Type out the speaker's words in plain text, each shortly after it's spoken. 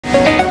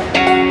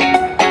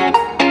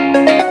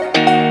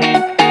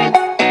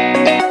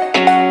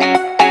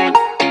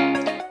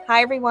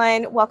Hi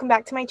everyone, welcome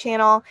back to my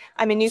channel.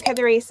 I'm Anuka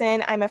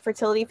Thurason. I'm a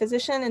fertility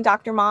physician and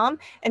Dr. Mom,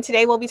 and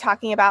today we'll be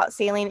talking about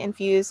saline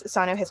infused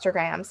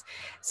sonohistograms.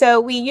 So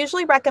we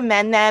usually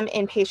recommend them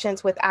in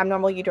patients with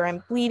abnormal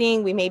uterine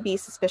bleeding. We may be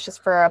suspicious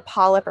for a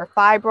polyp or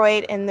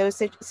fibroid in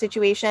those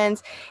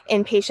situations.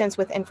 In patients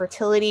with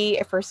infertility,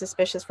 if we're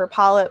suspicious for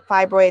polyp,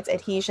 fibroids,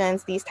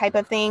 adhesions, these type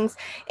of things.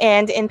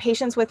 And in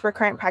patients with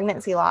recurrent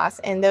pregnancy loss,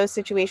 in those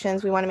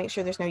situations, we want to make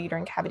sure there's no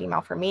uterine cavity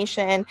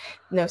malformation,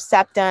 no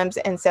septums,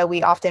 and so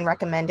we often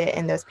recommend it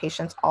in those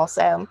patients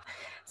also.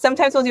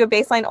 Sometimes we'll do a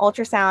baseline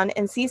ultrasound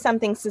and see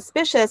something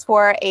suspicious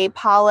for a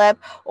polyp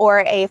or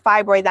a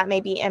fibroid that may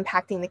be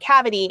impacting the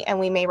cavity, and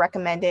we may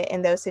recommend it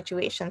in those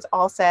situations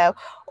also.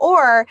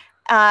 Or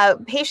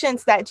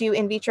patients that do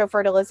in vitro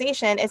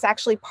fertilization is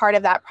actually part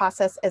of that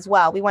process as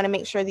well. We want to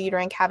make sure the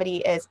uterine cavity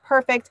is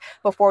perfect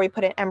before we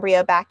put an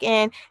embryo back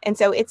in, and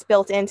so it's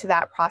built into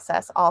that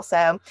process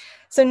also.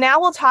 So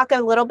now we'll talk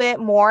a little bit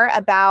more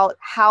about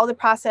how the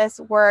process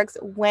works,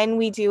 when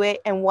we do it,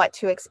 and what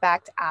to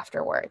expect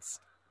afterwards.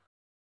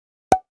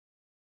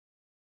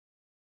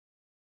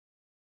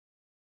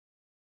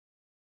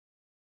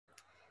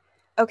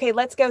 Okay,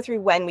 let's go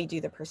through when we do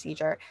the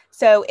procedure.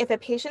 So if a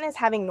patient is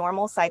having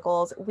normal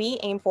cycles, we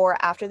aim for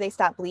after they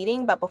stop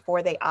bleeding, but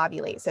before they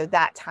ovulate. So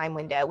that time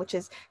window, which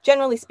is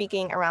generally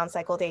speaking around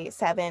cycle day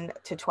 7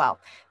 to 12.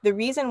 The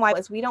reason why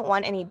is we don't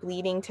want any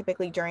bleeding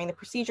typically during the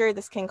procedure.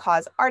 This can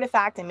cause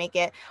artifact and make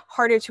it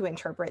harder to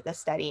interpret the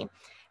study.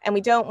 And we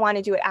don't want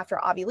to do it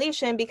after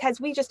ovulation because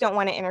we just don't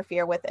want to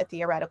interfere with a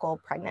theoretical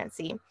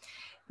pregnancy.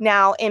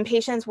 Now, in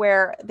patients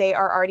where they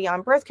are already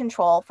on birth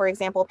control, for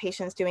example,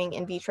 patients doing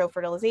in vitro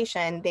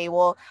fertilization, they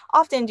will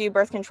often do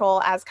birth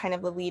control as kind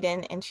of the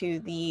lead-in into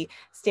the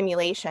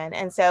stimulation.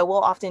 And so we'll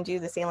often do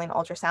the saline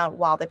ultrasound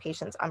while the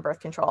patient's on birth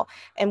control.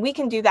 And we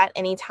can do that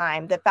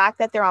anytime. The fact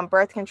that they're on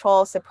birth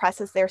control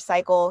suppresses their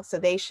cycle, so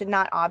they should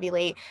not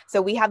ovulate.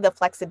 So we have the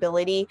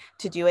flexibility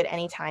to do it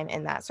anytime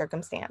in that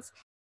circumstance.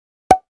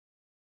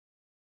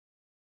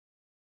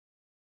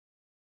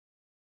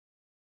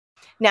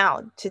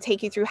 Now, to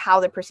take you through how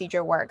the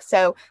procedure works.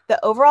 So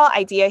the overall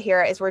idea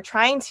here is we're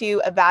trying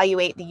to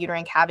evaluate the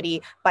uterine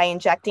cavity by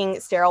injecting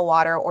sterile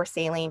water or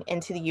saline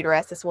into the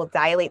uterus. This will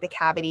dilate the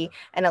cavity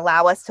and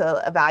allow us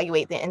to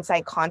evaluate the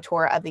inside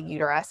contour of the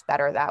uterus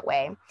better that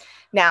way.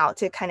 Now,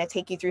 to kind of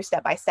take you through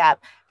step by step,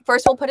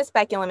 first, we'll put a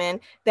speculum in,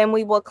 then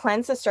we will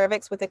cleanse the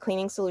cervix with a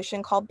cleaning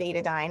solution called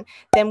betadine.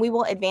 Then we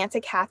will advance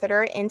a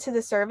catheter into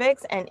the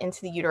cervix and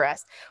into the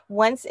uterus.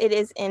 Once it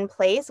is in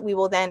place, we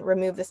will then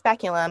remove the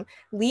speculum,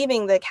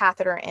 leaving the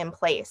catheter in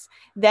place.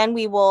 Then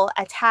we will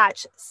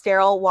attach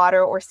sterile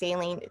water or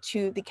saline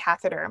to the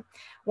catheter.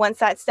 Once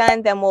that's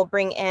done, then we'll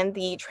bring in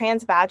the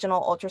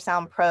transvaginal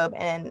ultrasound probe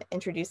and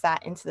introduce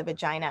that into the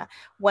vagina.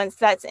 Once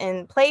that's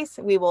in place,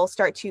 we will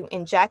start to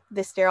inject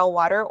the sterile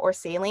water or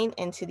saline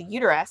into the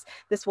uterus.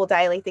 This will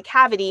dilate the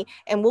cavity,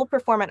 and we'll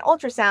perform an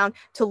ultrasound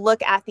to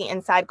look at the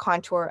inside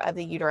contour of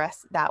the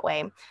uterus that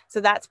way. So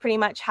that's pretty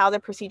much how the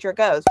procedure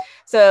goes.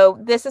 So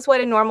this is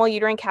what a normal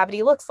uterine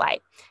cavity looks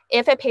like.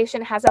 If a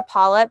patient has a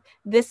polyp,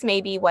 this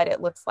may be what it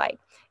looks like.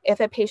 If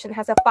a patient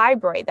has a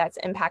fibroid that's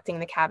impacting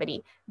the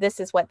cavity, this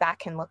is what that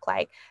can look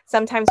like.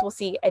 Sometimes we'll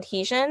see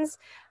adhesions.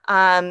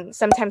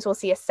 Sometimes we'll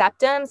see a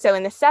septum. So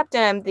in the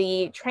septum,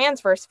 the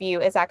transverse view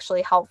is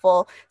actually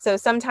helpful. So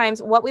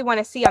sometimes what we want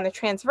to see on the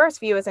transverse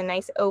view is a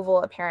nice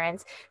oval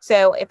appearance.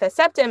 So if a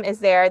septum is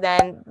there,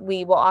 then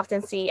we will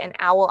often see an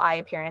owl eye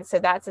appearance. So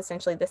that's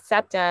essentially the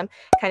septum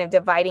kind of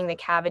dividing the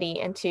cavity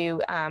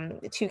into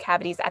two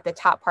cavities at the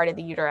top part of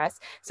the uterus.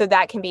 So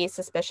that can be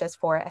suspicious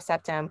for a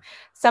septum.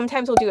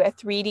 Sometimes we'll do a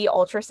 3D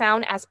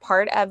ultrasound as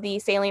part of the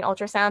saline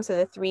ultrasound. So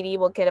the 3D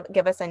will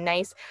give us a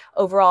nice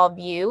overall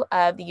view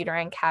of the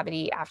uterine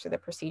cavity after the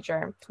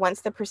procedure.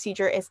 Once the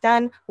procedure is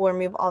done, we'll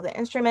remove all the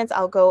instruments.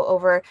 I'll go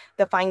over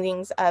the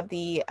findings of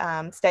the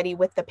study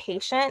with the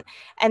patient,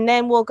 and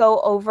then we'll go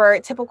over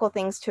typical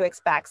things to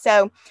expect.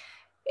 So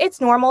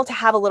it's normal to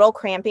have a little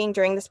cramping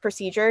during this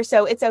procedure,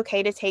 so it's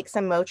okay to take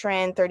some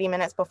Motrin 30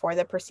 minutes before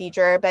the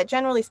procedure, but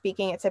generally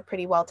speaking, it's a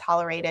pretty well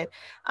tolerated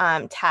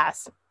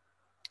test.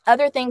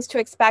 Other things to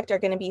expect are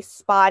going to be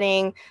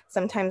spotting,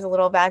 sometimes a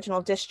little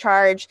vaginal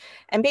discharge,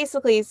 and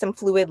basically some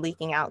fluid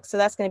leaking out. So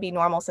that's going to be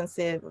normal since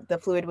the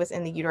fluid was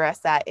in the uterus,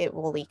 that it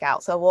will leak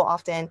out. So we'll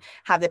often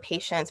have the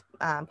patients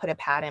put a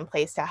pad in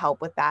place to help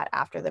with that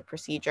after the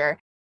procedure.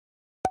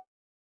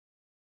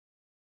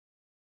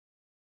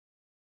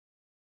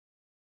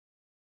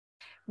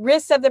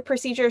 Risks of the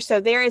procedure. So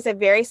there is a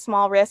very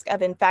small risk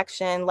of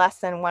infection, less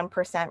than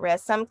 1%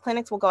 risk. Some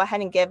clinics will go ahead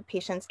and give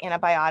patients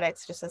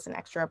antibiotics just as an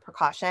extra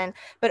precaution.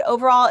 But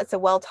overall, it's a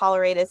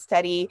well-tolerated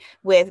study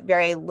with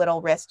very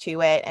little risk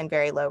to it and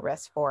very low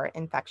risk for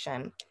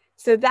infection.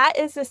 So that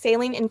is the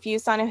saline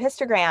infused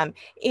sonohysterogram.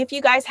 If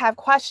you guys have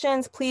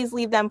questions, please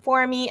leave them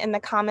for me in the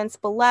comments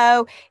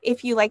below.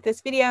 If you like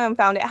this video and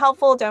found it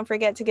helpful, don't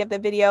forget to give the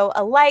video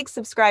a like,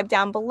 subscribe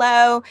down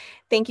below.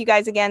 Thank you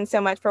guys again so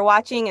much for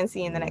watching, and see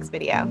you in the next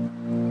video.